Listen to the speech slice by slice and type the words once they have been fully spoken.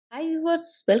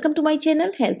Viewers, welcome to my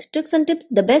channel health tricks and tips,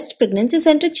 the best pregnancy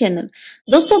centric channel.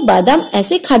 दोस्तों, बादाम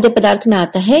ऐसे खाद्य पदार्थ में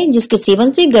आता है जिसके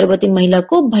सेवन से गर्भवती महिला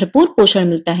को भरपूर पोषण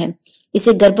मिलता है।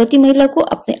 इसे गर्भवती महिला को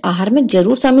अपने आहार में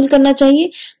जरूर शामिल करना चाहिए।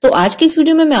 तो आज की इस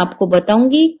वीडियो में मैं आपको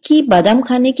बताऊंगी कि बादाम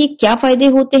खाने के क्या फायदे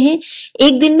होते हैं,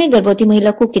 एक दिन में गर्भवती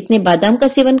महिला को कितने बादाम का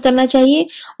सेवन करना चाहिए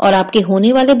और आपके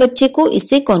होने वाले बच्चे को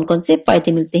इससे कौन कौन से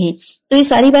फायदे मिलते हैं। तो ये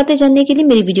सारी बातें जानने के लिए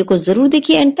मेरी वीडियो को जरूर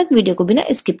देखिए एंड तक, वीडियो को बिना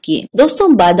स्किप किए।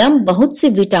 दोस्तों, बादाम बहुत से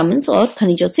विटामिन और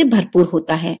खनिजों से भरपूर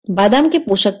होता है। बादाम के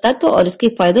पोषक तत्व और इसके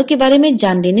फायदों के बारे में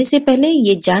जान लेने से पहले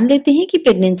ये जान लेते हैं कि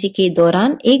प्रेगनेंसी के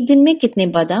दौरान एक दिन में कितने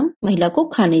बादाम महिला को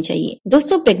खाने चाहिए।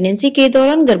 दोस्तों, प्रेगनेंसी के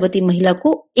दौरान गर्भवती महिला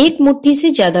को एक मुट्ठी से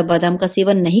ज्यादा बादाम का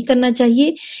सेवन नहीं करना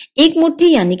चाहिए। एक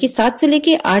मुट्ठी यानी कि 7 से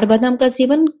लेकर 8 बादाम का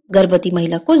सेवन गर्भवती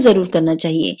महिला को जरूर करना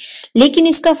चाहिए, लेकिन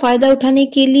इसका फायदा उठाने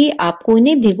के लिए आपको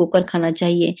इन्हें भिगोकर खाना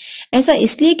चाहिए। ऐसा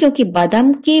इसलिए क्योंकि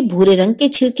बादाम के भूरे रंग के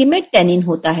छिलके में टैनिन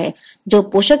होता है जो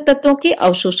पोषक तत्वों के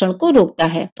अवशोषण को रोकता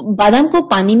है। बादाम को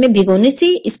पानी में भिगोने से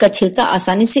इसका छिलका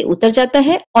आसानी से उतर जाता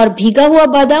है और भीगा हुआ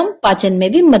बादाम पाचन में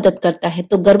भी मदद करता है।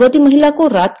 तो गर्भवती महिला को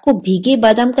रात को भीगे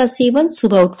बादाम का सेवन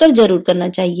सुबह उठकर जरूर करना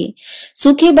चाहिए।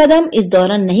 सूखे बादाम इस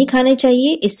दौरान नहीं खाने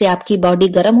चाहिए, इससे आपकी बॉडी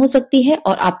गर्म हो सकती है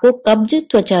और आपको कब्ज,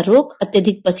 त्वचा रोग,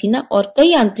 अत्यधिक पसीना और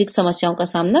कई आंतरिक समस्याओं का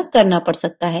सामना करना पड़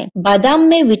सकता है। बादाम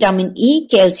में vitamin E,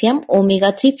 calcium,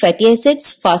 omega 3 fatty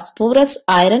acids, phosphorus,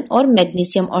 iron और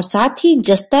मैग्नीशियम और साथ ही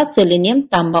जस्ता, सेलेनियम,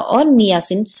 तांबा और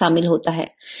नियासिन शामिल होता है।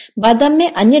 बादाम में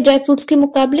अन्य ड्राई फ्रूट्स के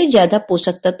मुकाबले ज्यादा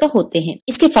पोषक तत्व होते हैं।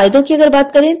 इसके फायदों की अगर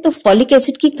बात करें तो फॉलिक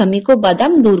एसिड की कमी को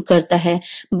बादाम दूर करता है।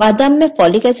 बादाम में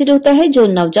फॉलिक एसिड होता है जो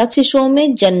नवजात शिशुओं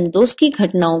में जन्मदोष की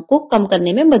घटनाओं को कम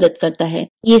करने में मदद करता है।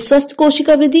 ये स्वस्थ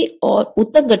कोशिका वृद्धि और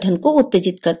ऊतक गठन को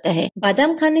उत्तेजित करता है।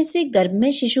 बादाम खाने से गर्भ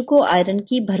में शिशु को आयरन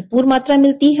की भरपूर मात्रा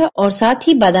मिलती है और साथ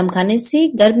ही बादाम खाने से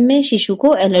गर्भ में शिशु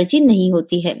को एलर्जी नहीं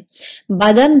होती है।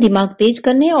 बादाम दिमाग तेज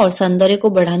करने और सौंदर्य को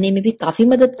बढ़ाने में भी काफी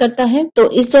मदद करता है। तो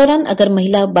इस दौरान अगर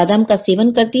महिला बादाम का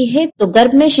सेवन करती है तो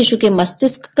गर्भ में शिशु के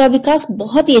मस्तिष्क का विकास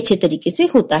बहुत ही अच्छे तरीके से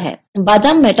होता है।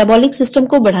 बादाम मेटाबॉलिक सिस्टम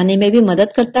को बढ़ाने में भी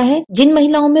मदद करता है। जिन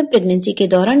महिलाओं में प्रेगनेंसी के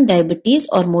दौरान डायबिटीज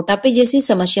और मोटापे जैसी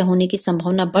समस्या होने की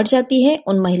संभावना बढ़ जाती है,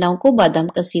 उन महिलाओं को बादाम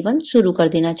का सेवन शुरू कर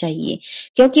देना चाहिए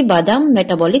क्योंकि बादाम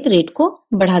मेटाबॉलिक रेट को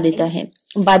बढ़ा देता है।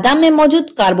 बादाम में मौजूद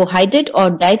कार्बोहाइड्रेट और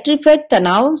डाइटरी फैट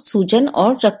तनाव, सूजन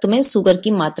और रक्त में शुगर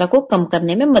की मात्रा को कम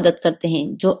करने में मदद करते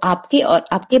हैं, जो आपके और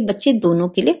आपके बच्चे दोनों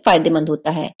के लिए फायदेमंद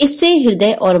होता है। इससे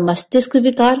हृदय और मस्तिष्क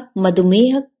विकार,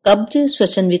 मधुमेह, कब्ज,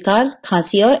 श्वसन विकार,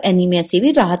 खांसी और एनीमिया से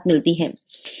भी राहत मिलती है।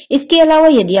 इसके अलावा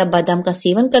यदि आप बादाम का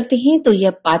सेवन करते हैं तो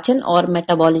यह पाचन और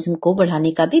मेटाबॉलिज्म को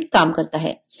बढ़ाने का भी काम करता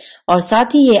है और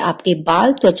साथ ही यह आपके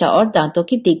बाल, त्वचा और दांतों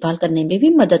की देखभाल करने में भी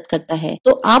मदद करता है।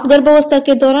 तो आप गर्भावस्था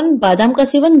के दौरान बादाम का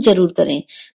सेवन जरूर करें।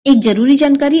 एक जरूरी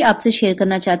जानकारी आपसे शेयर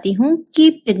करना चाहती हूँ कि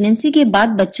प्रेगनेंसी के बाद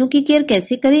बच्चों की केयर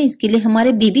कैसे करें, इसके लिए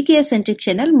हमारे baby care centric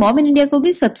channel mom in India को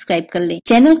भी सब्सक्राइब कर लें।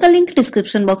 चैनल का लिंक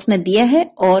डिस्क्रिप्शन बॉक्स में दिया है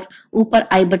और ऊपर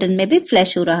आई बटन में भी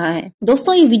फ्लैश हो रहा है।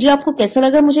 दोस्तों, ये वीडियो आपको कैसा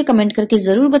लगा मुझे कमेंट करके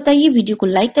जरूर बताइए। वीडियो को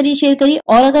लाइक करिए, शेयर करिए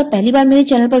और अगर पहली बार मेरे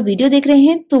चैनल पर वीडियो देख रहे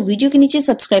हैं तो वीडियो के नीचे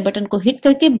सब्सक्राइब बटन को हिट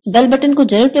करके बेल बटन को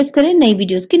जरूर प्रेस करें नई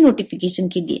वीडियोस की नोटिफिकेशन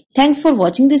के लिए। Thanks for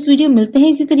watching this video. मिलते हैं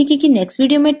इसी तरीके की नेक्स्ट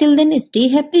वीडियो में। Till then stay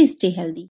happy, stay healthy.